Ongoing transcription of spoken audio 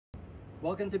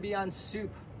Welcome to Beyond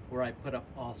Soup, where I put up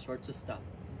all sorts of stuff.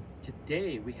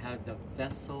 Today we have the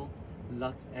Vessel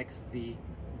Lux XV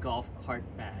golf cart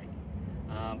bag.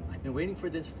 I've been waiting for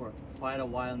this for quite a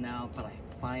while now, but I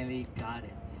finally got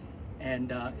it.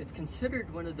 And it's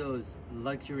considered one of those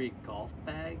luxury golf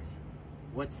bags.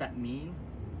 What's that mean?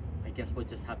 I guess we'll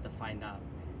just have to find out.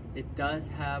 It does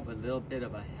have a little bit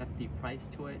of a hefty price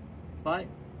to it, but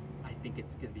I think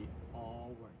it's gonna be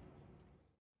all worth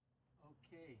it.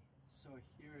 Okay, so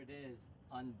here it is,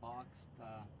 unboxed,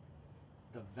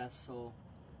 the Vessel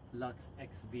Lux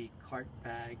XV cart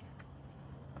bag.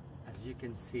 As you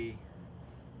can see,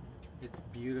 it's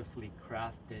beautifully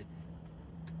crafted,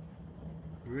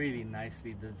 really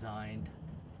nicely designed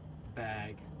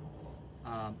bag.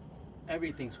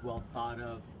 Everything's well thought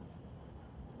of,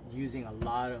 using a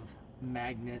lot of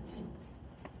magnets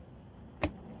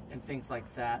and things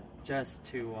like that, just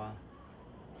to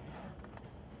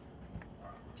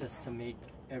make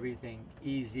everything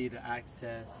easy to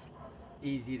access,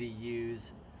 easy to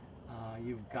use.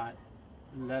 You've got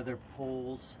leather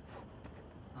poles,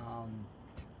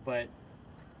 but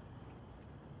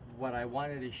what I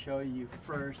wanted to show you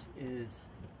first is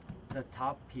the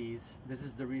top piece. This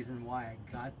is the reason why I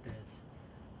got this,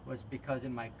 was because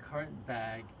in my current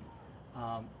bag,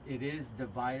 it is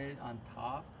divided on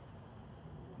top,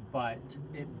 but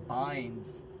it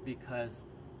binds because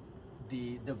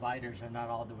the dividers are not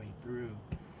all the way through.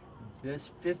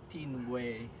 This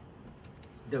 15-way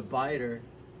divider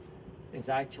is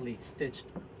actually stitched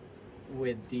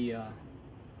with the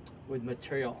with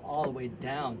material all the way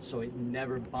down, so it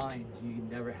never binds. You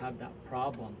never have that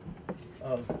problem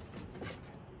of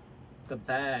the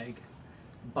bag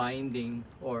binding,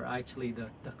 or actually the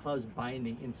clubs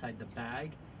binding inside the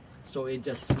bag, so it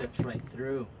just slips right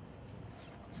through.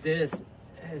 This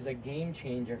is a game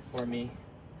changer for me,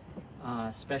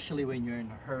 especially when you're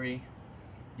in a hurry,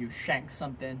 you shank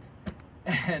something,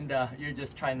 and you're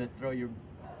just trying to throw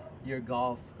your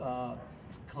golf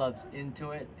clubs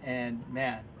into it, and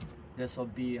man, this will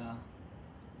be a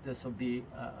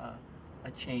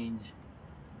change.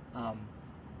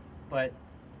 But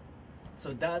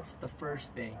so that's the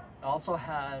first thing. It also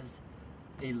has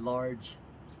a large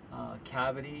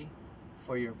cavity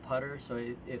for your putter, so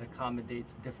it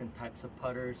accommodates different types of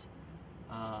putters,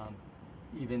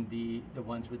 even the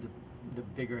ones with the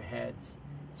bigger heads,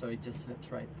 so it just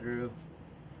slips right through.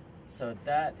 So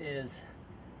that is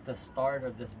the start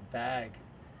of this bag.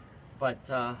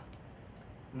 But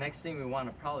next thing we want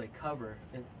to probably cover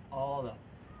is all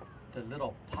the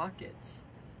little pockets.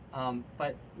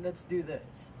 But let's do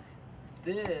this.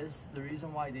 The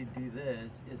reason why they do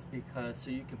this is because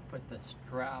so you can put the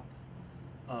strap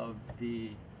of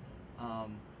the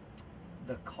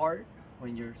cart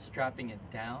when you're strapping it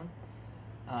down.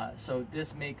 So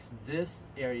this makes this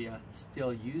area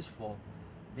still useful,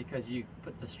 because you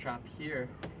put the strap here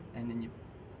and then you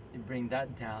bring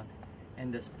that down,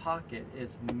 and this pocket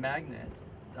is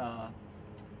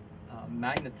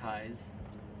magnetized,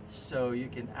 so you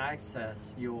can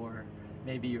access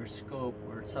maybe your scope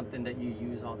or something that you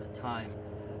use all the time.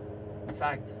 In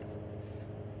fact,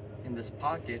 in this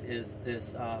pocket is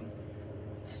this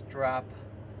strap.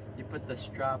 You put the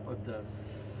strap of the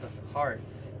cart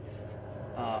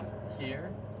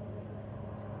here,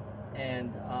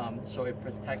 and so it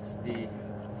protects the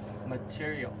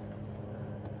material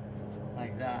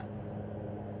like that.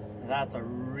 That's a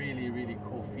really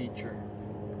cool feature.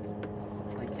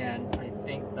 Again, I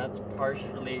think that's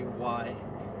partially why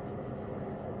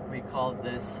we call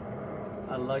this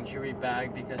a luxury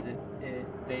bag, because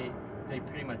they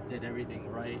pretty much did everything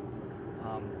right.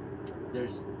 They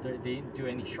didn't do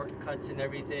any shortcuts and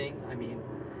everything. I mean,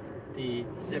 the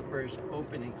zippers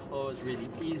open and close really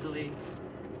easily.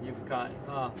 You've got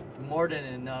more than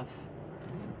enough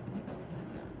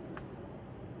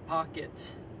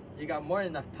pockets. You got more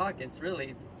than enough pockets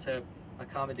really to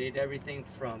accommodate everything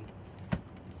from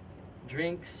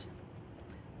drinks.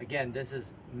 Again, this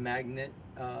is magnetized,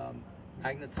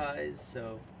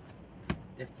 so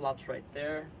it flops right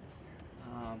there.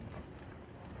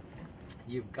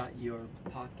 You've got your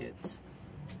pockets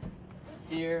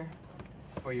here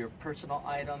for your personal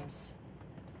items.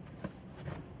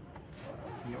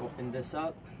 You open this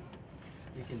up,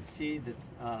 you can see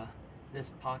that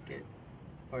this pocket,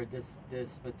 or this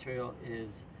material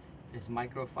is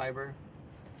microfiber,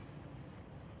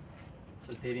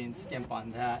 so they didn't skimp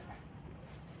on that.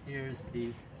 Here's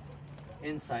the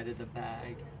inside of the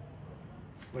bag,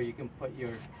 where you can put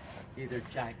your either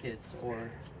jackets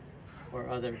or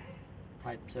other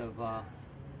types of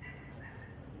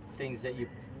things that you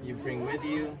bring with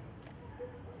you.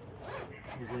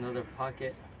 Here's another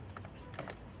pocket.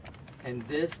 And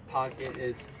this pocket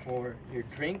is for your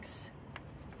drinks.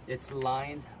 It's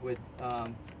lined with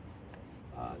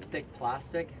thick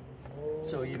plastic,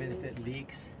 so even if it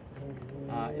leaks,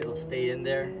 it'll stay in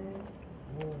there.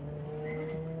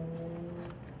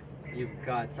 You've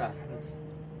got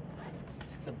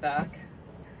the back.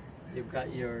 You've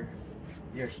got your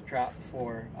strap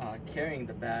for carrying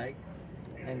the bag,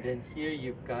 and then here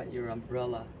you've got your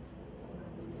umbrella.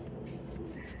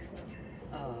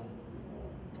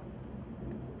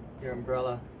 Your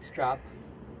umbrella strap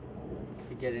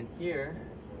to get in here.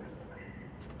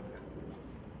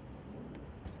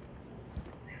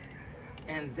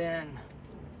 And then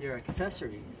your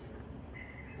accessories.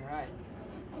 All right,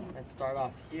 let's start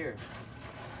off here.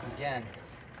 Again,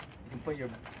 you can put your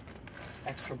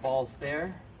extra balls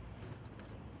there.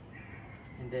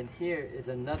 And then here is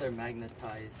another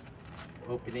magnetized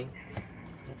opening.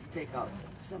 Let's take out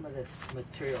some of this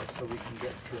material so we can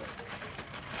get to it.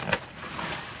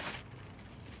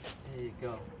 There you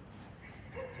go.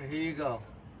 So here you go.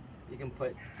 You can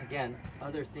put, again,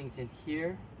 other things in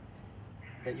here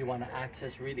that you want to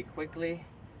access really quickly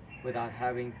without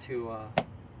having to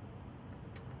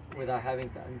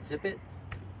unzip it.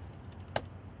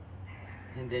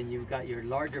 And then you've got your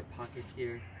larger pocket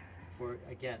here for,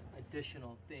 again,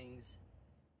 additional things.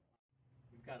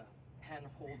 You've got a pen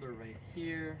holder right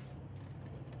here.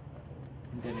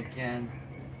 And then again,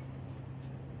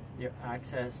 your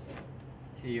access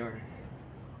to your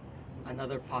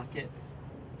another pocket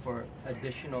for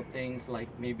additional things like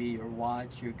maybe your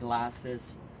watch, your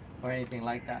glasses, or anything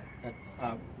like that that's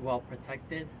well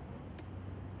protected.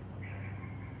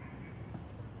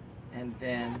 And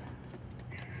then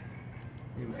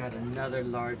you've got another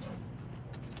large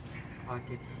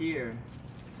pocket here,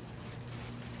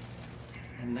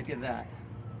 and look at that.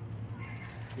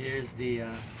 Here's the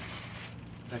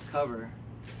cover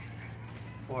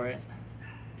for it.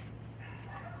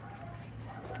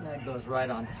 That goes right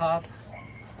on top.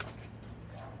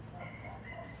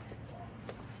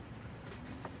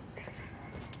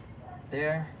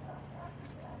 There.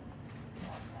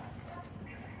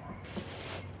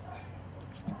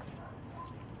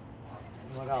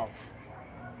 What else?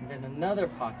 And then another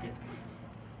pocket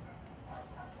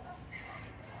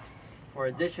for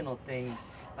additional things.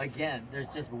 Again,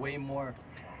 there's just way more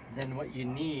than what you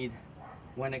need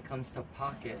when it comes to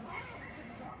pockets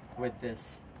with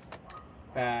this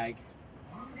bag.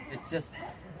 It's just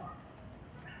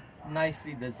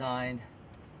nicely designed.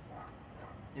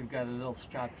 You've got a little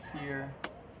strap here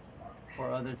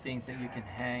for other things that you can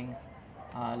hang,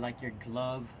 like your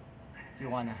glove, if you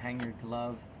want to hang your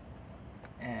glove,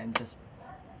 and just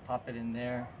pop it in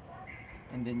there.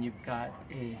 And then you've got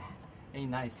a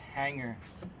nice hanger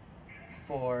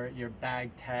for your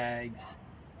bag tags,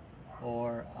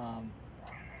 or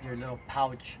your little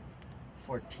pouch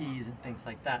for teas and things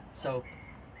like that. So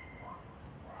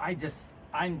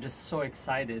I'm just so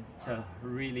excited to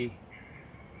really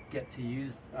get to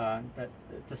use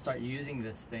to start using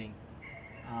this thing.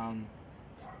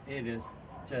 It is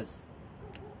just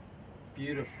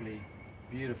beautifully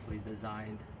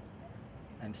designed.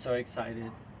 I'm so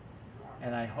excited,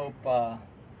 and I hope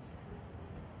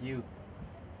you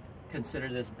consider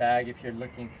this bag if you're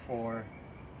looking for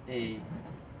a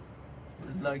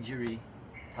luxury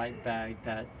type bag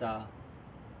that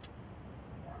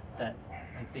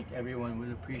I think everyone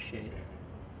would appreciate.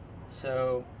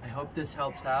 So I hope this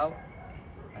helps out.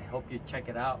 I hope you check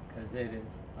it out because it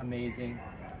is amazing.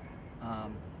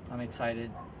 I'm excited.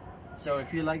 So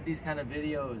if you like these kind of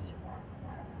videos,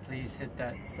 please hit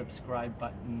that subscribe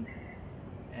button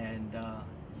and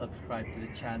subscribe to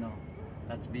the channel.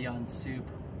 That's Beyond Soup,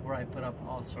 where I put up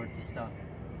all sorts of stuff.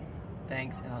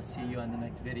 Thanks, and I'll see you on the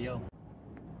next video.